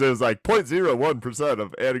ridiculous, because it was like 0.01%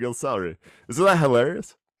 of annual salary. Isn't that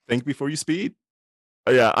hilarious? Think before you speed.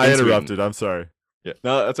 Yeah, I In Sweden. interrupted. I'm sorry. Yeah,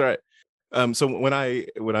 no, that's all right. So when I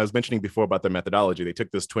was mentioning before about their methodology, they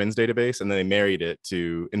took this twins database and then they married it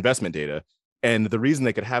to investment data. And the reason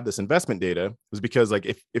they could have this investment data was because, like,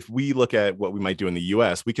 if we look at what we might do in the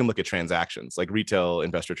US, we can look at transactions, like retail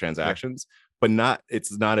investor transactions, but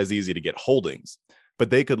it's not as easy to get holdings.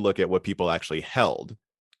 But they could look at what people actually held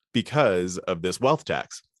because of this wealth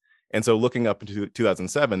tax. And so looking up into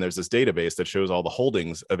 2007, there's this database that shows all the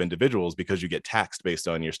holdings of individuals, because you get taxed based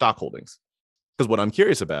on your stock holdings. Because what I'm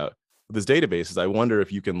curious about with this database is I wonder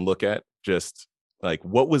if you can look at just like,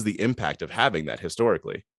 what was the impact of having that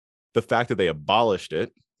historically? The fact that they abolished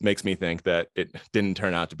it makes me think that it didn't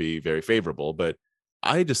turn out to be very favorable. But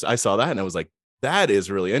I saw that and I was like, that is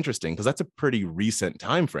really interesting, because that's a pretty recent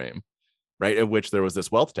time frame, right, at which there was this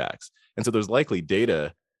wealth tax. And so there's likely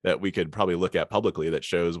data that we could probably look at publicly that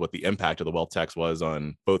shows what the impact of the wealth tax was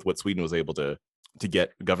on both what Sweden was able to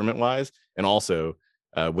get government wise, and also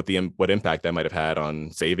what impact that might have had on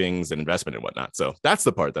savings and investment and whatnot. So that's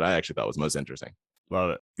the part that I actually thought was most interesting.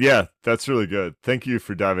 Love it. Yeah, that's really good. Thank you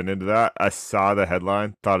for diving into that. I saw the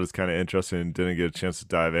headline, thought it was kind of interesting, and didn't get a chance to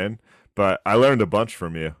dive in, but I learned a bunch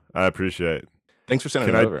from you. I appreciate it. Thanks for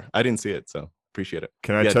sending it over. I didn't see it, so appreciate it.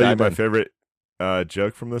 Can I Yeah, tell you dive my in. favorite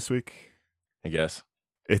joke from this week? I guess.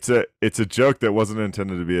 It's a joke that wasn't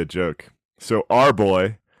intended to be a joke. So our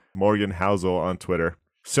boy, Morgan Housel on Twitter,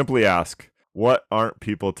 simply asked, what aren't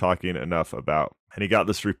people talking enough about? And he got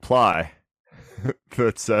this reply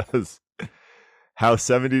that says, how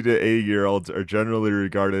 70 to 80-year-olds are generally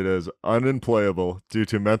regarded as unemployable due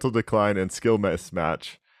to mental decline and skill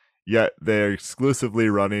mismatch, yet they are exclusively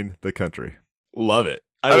running the country. Love it.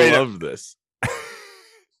 I mean, love this.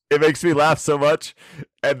 It makes me laugh so much,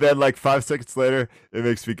 and then like 5 seconds later, it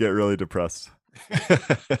makes me get really depressed.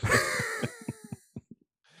 I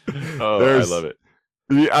love it.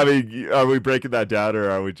 I mean, are we breaking that down,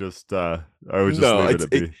 or are we just leaving it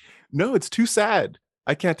be? No, it's too sad.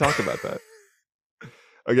 I can't talk about that.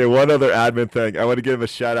 Okay, one other admin thing. I want to give a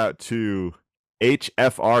shout out to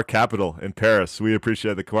HFR Capital in Paris. We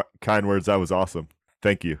appreciate the kind words. That was awesome.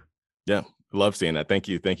 Thank you. Yeah. Love seeing that. Thank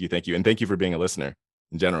you. And thank you for being a listener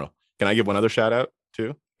in general. Can I give one other shout out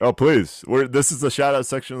too? Oh, please. This is the shout out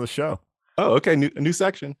section of the show. Oh, okay. A new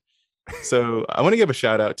section. So I want to give a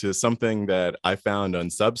shout out to something that I found on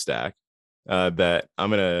Substack that I'm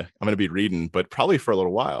gonna be reading, but probably for a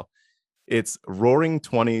little while. It's Roaring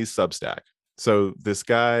 20s Substack. So this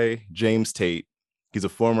guy, James Tate, he's a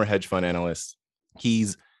former hedge fund analyst.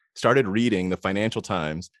 He's started reading the Financial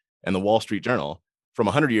Times and the Wall Street Journal from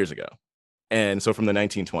 100 years ago. And so from the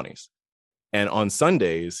 1920s. And on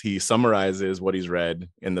Sundays, he summarizes what he's read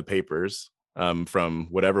in the papers from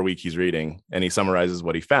whatever week he's reading, and he summarizes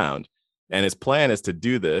what he found. And his plan is to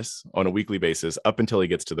do this on a weekly basis up until he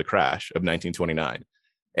gets to the crash of 1929.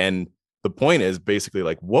 And the point is basically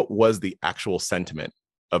like, what was the actual sentiment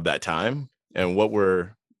of that time, and what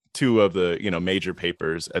were two of the major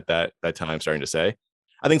papers at that time starting to say?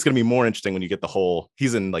 I think it's going to be more interesting when you get the whole.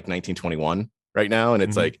 He's in like 1921 right now, and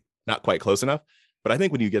it's like not quite close enough. But I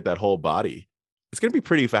think when you get that whole body, it's going to be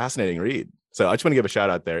pretty fascinating read. So I just want to give a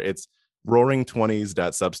shout out there. It's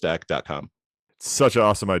roaring20s.substack.com. Such an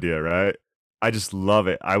awesome idea, right? I just love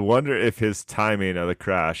it. I wonder if his timing of the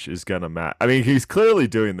crash is going to match. I mean, he's clearly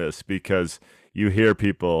doing this because you hear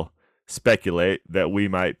people speculate that we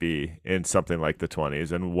might be in something like the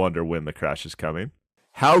 20s and wonder when the crash is coming.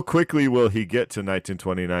 How quickly will he get to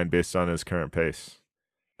 1929 based on his current pace?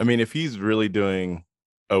 I mean, if he's really doing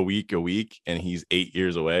a week and he's 8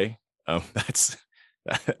 years away, that's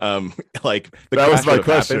like that was my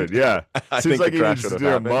question. Happened. Yeah, I seems think like the he crash needs to would do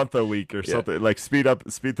have a happened. month a week or something. Like speed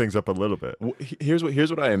things up a little bit. Here's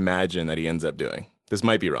what I imagine that he ends up doing. This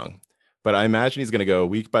might be wrong, but I imagine he's going to go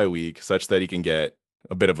week by week such that he can get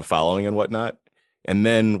a bit of a following and whatnot. And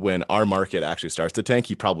then when our market actually starts to tank,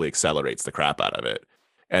 he probably accelerates the crap out of it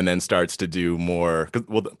and then starts to do more.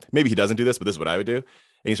 Well, maybe he doesn't do this, but this is what I would do.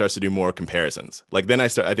 And he starts to do more comparisons. Like then I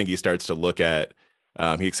think he starts to look at,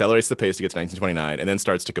 he accelerates the pace to get to 1929 and then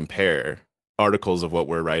starts to compare articles of what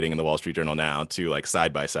we're writing in the Wall Street Journal now to like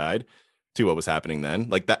side by side to what was happening then.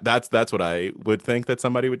 Like that's what I would think that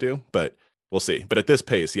somebody would do, but we'll see. But at this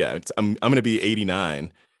pace, yeah, I'm going to be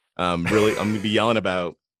 89. Really, I'm going to be yelling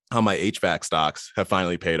about how my HVAC stocks have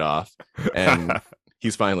finally paid off, and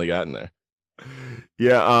he's finally gotten there.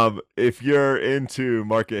 Yeah. If you're into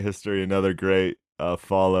market history, another great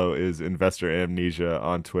follow is Investor Amnesia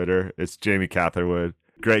on Twitter. It's Jamie Catherwood,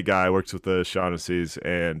 great guy, works with the Shaughnessy's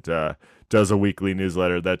and does a weekly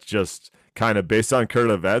newsletter that's just kind of based on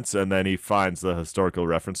current events, and then he finds the historical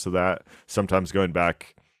reference to that, sometimes going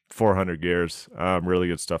back 400 years. Really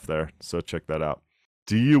good stuff there, so check that out.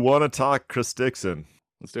 Do you want to talk Chris Dixon?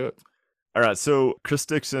 Let's do it. All right, so Chris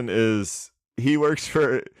Dixon he works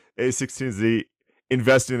for A16Z,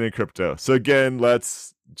 investing in crypto. So again,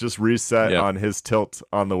 let's just reset on his tilt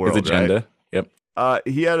on the world. His agenda. Right? Yep.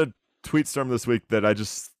 He had a tweet storm this week that I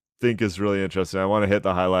just think is really interesting. I want to hit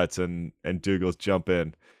the highlights and Douglas jump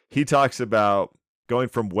in. He talks about going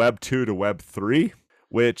from Web 2 to Web 3,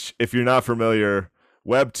 which, if you're not familiar,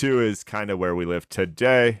 Web 2 is kind of where we live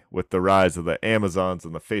today with the rise of the Amazons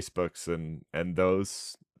and the Facebooks and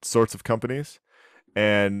those sorts of companies.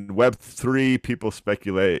 And Web 3, people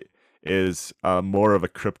speculate, is more of a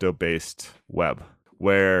crypto-based web,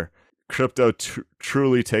 where crypto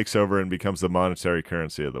truly takes over and becomes the monetary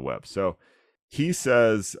currency of the web. So he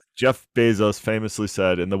says, Jeff Bezos famously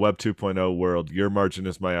said, in the Web 2.0 world, your margin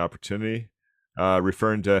is my opportunity,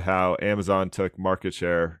 referring to how Amazon took market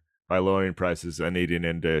share by lowering prices and eating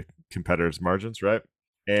into competitors' margins, right?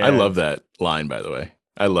 And I love that line, by the way.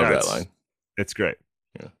 I love that line. It's great.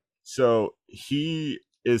 Yeah. So he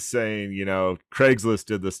is saying, Craigslist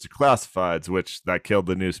did this to classifieds, which that killed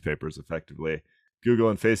the newspapers effectively. Google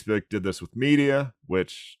and Facebook did this with media,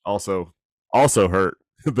 which also hurt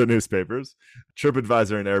the newspapers.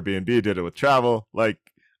 TripAdvisor and Airbnb did it with travel, like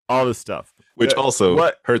all this stuff. Which also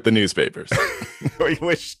hurt the newspapers.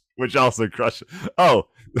 which also crushed. Oh,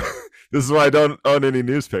 this is why I don't own any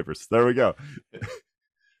newspapers. There we go.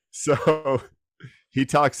 So he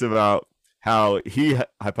talks about how he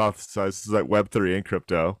hypothesizes that Web3 and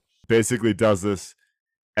crypto basically does this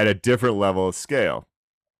at a different level of scale.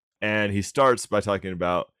 And he starts by talking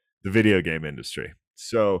about the video game industry.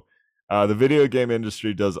 So the video game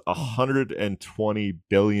industry does $120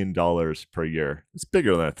 billion per year. It's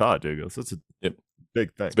bigger than I thought, Douglas. That's a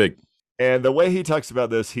big thing. It's big. And the way he talks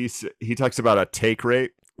about this, he talks about a take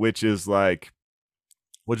rate, which is like,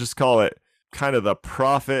 we'll just call it kind of the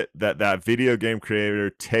profit that video game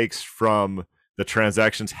creator takes from the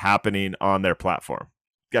transactions happening on their platform.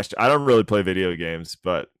 Gosh, I don't really play video games,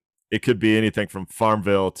 but it could be anything from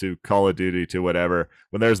Farmville to Call of Duty to whatever.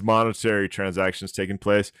 When there's monetary transactions taking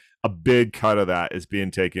place, a big cut of that is being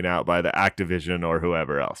taken out by the Activision or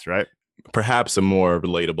whoever else, right? Perhaps a more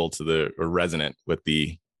relatable to the or resonant with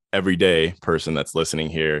the everyday person that's listening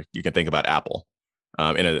here. You can think about Apple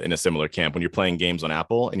in a similar camp. When you're playing games on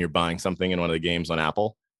Apple and you're buying something in one of the games on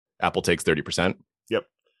Apple, Apple takes 30%. Yep.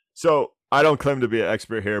 So I don't claim to be an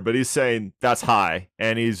expert here, but he's saying that's high.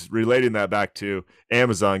 And he's relating that back to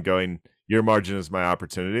Amazon going, your margin is my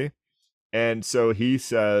opportunity. And so he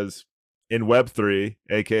says in Web3,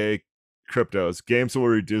 aka cryptos, games will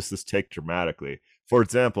reduce this take dramatically. For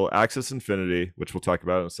example, Axis Infinity, which we'll talk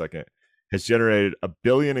about in a second, has generated $1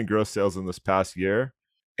 billion in gross sales in this past year.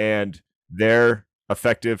 And their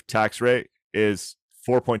effective tax rate is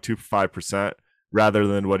 4.25%. Rather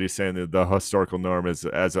than what he's saying, the historical norm is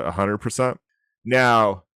as 100%.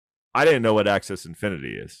 Now, I didn't know what Axis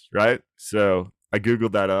Infinity is, right? So I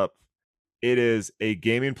Googled that up. It is a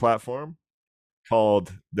gaming platform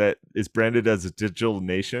that is branded as a digital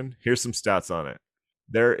nation. Here's some stats on it.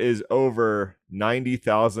 There is over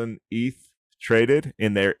 90,000 ETH traded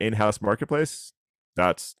in their in-house marketplace.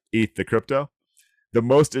 That's ETH, the crypto. The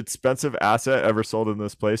most expensive asset ever sold in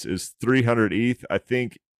this place is 300 ETH. I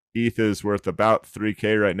think ETH is worth about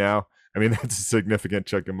 3K right now. I mean, that's a significant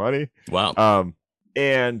chunk of money. Wow.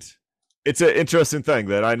 And it's an interesting thing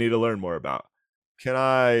that I need to learn more about.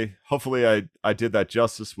 Hopefully I did that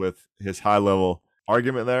justice with his high level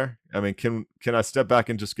argument there. I mean, can I step back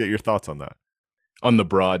and just get your thoughts on that? On the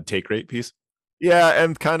broad take rate piece? Yeah,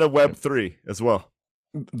 and kind of Web3 as well.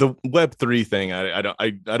 The Web3 thing, I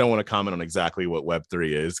don't want to comment on exactly what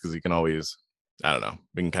Web3 is, because you can always, I don't know,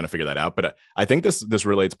 we can kind of figure that out. But I think this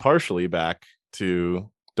relates partially back to,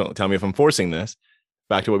 don't tell me if I'm forcing this,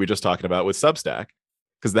 back to what we were just talking about with Substack,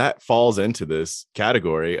 because that falls into this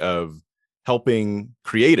category of helping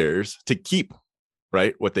creators to keep,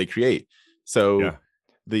 right, what they create. So Yeah.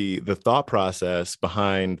 the thought process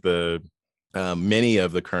behind the many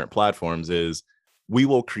of the current platforms is, we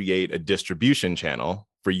will create a distribution channel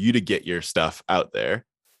for you to get your stuff out there.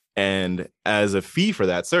 And as a fee for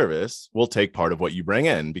that service, we'll take part of what you bring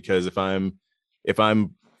in. Because if I'm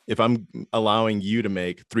allowing you to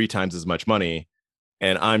make 3 times as much money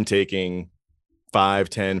and I'm taking 5,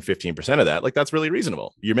 10, 15% of that, like, that's really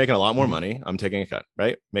reasonable. You're making a lot more money. I'm taking a cut,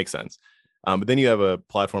 right? Makes sense. But then you have a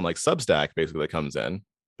platform like Substack basically that comes in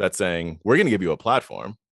that's saying, we're going to give you a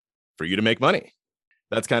platform for you to make money.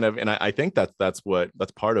 That's kind of, and I think that's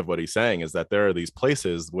part of what he's saying, is that there are these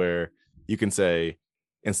places where you can say,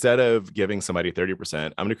 instead of giving somebody 30%,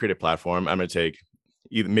 I'm going to create a platform. I'm going to take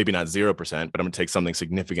maybe not 0%, but I'm going to take something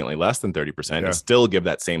significantly less than 30% and still give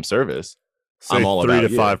that same service. Say I'm all 3 about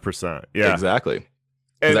to you. 5%. Yeah, Exactly.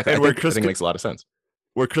 And I where think it makes a lot of sense.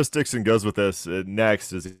 Where Chris Dixon goes with this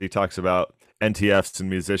next is he talks about NTFs and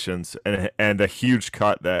musicians and the huge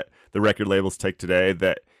cut that the record labels take today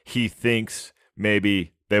that he thinks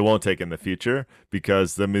maybe they won't take in the future,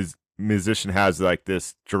 because the musician has like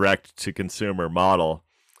this direct to consumer model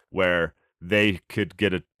where they could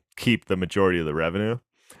keep the majority of the revenue.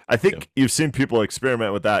 I think you've seen people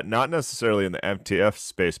experiment with that, not necessarily in the MTF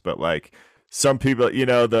space, but like some people,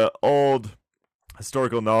 the old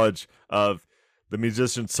historical knowledge of the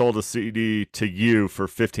musician sold a CD to you for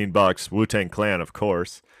 $15, Wu-Tang Clan, of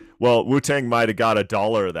course. Well, Wu-Tang might have got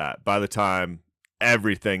 $1 of that by the time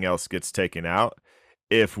everything else gets taken out.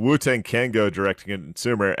 If Wu-Tang can go direct to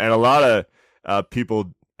consumer, and a lot of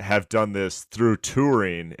people have done this through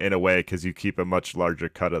touring in a way, because you keep a much larger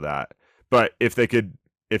cut of that. But if they could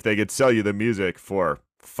sell you the music for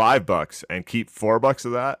 $5 and keep $4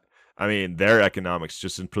 of that, I mean, their economics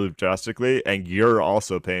just improved drastically, and you're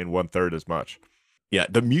also paying 1/3 as much. Yeah,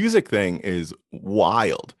 the music thing is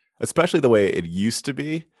wild, especially the way it used to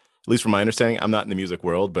be. At least from my understanding, I'm not in the music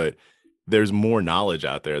world, but there's more knowledge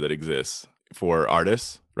out there that exists for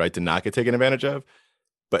artists, right, to not get taken advantage of.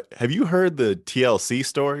 But have you heard the TLC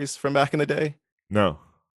stories from back in the day? No.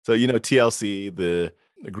 So, TLC, the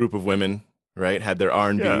group of women, right, had their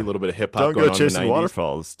R&B, Yeah. a little bit of hip hop Don't going go on in the chasing 90s.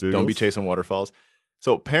 waterfalls, dude. Don't be chasing waterfalls.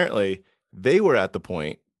 So apparently they were at the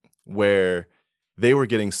point where they were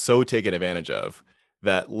getting so taken advantage of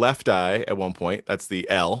that Left Eye at one point, that's the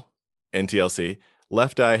L in TLC,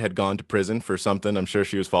 Left Eye had gone to prison for something. I'm sure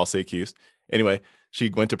she was falsely accused. Anyway, she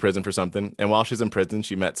went to prison for something. And while she's in prison,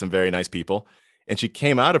 she met some very nice people. And she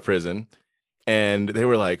came out of prison and they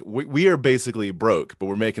were like, we are basically broke, but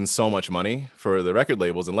we're making so much money for the record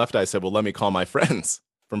labels. And Left Eye said, well, let me call my friends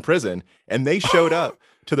from prison. And they showed up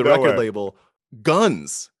to the No record way. label,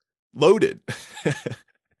 guns loaded.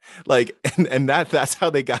 Like, and that's how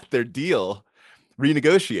they got their deal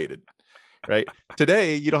renegotiated. right?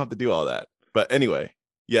 Today, you don't have to do all that. But anyway,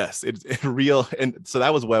 yes, it's real. And so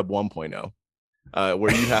that was Web 1.0,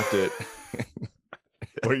 where you have to.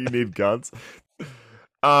 Where you need guns.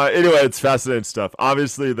 Anyway, it's fascinating stuff.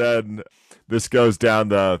 Obviously, then this goes down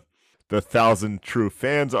the 1,000 true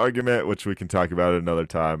fans argument, which we can talk about at another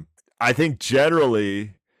time. I think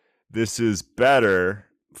generally this is better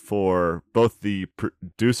for both the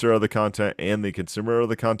producer of the content and the consumer of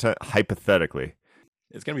the content, hypothetically.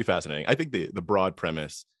 It's going to be fascinating. I think the broad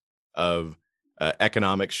premise of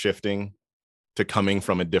economic shifting to coming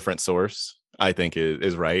from a different source, I think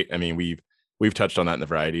is right. I mean, we've touched on that in a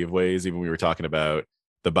variety of ways. Even we were talking about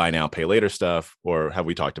the buy now, pay later stuff, or have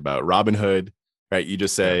we talked about Robinhood, right? You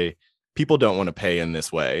just say, people don't want to pay in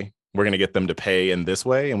this way. We're going to get them to pay in this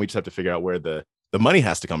way. And we just have to figure out where the money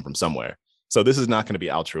has to come from somewhere. So this is not going to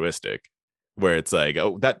be altruistic, where it's like,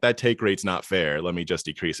 oh, that take rate's not fair, let me just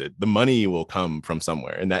decrease it. The money will come from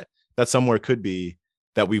somewhere. And that somewhere could be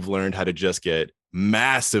that we've learned how to just get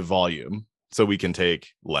massive volume so we can take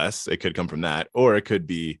less. It could come from that. Or it could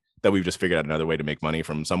be that we've just figured out another way to make money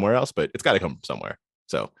from somewhere else, but it's got to come from somewhere.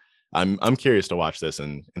 So I'm curious to watch this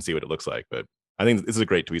and see what it looks like. But I think this is a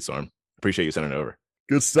great tweet storm. Appreciate you sending it over.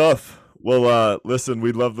 Good stuff. Well, listen,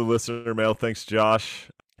 we love the listener mail. Thanks, Josh.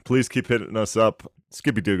 Please keep hitting us up.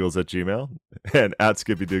 SkippyDougals at Gmail and at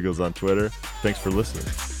SkippyDougals on Twitter. Thanks for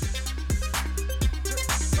listening.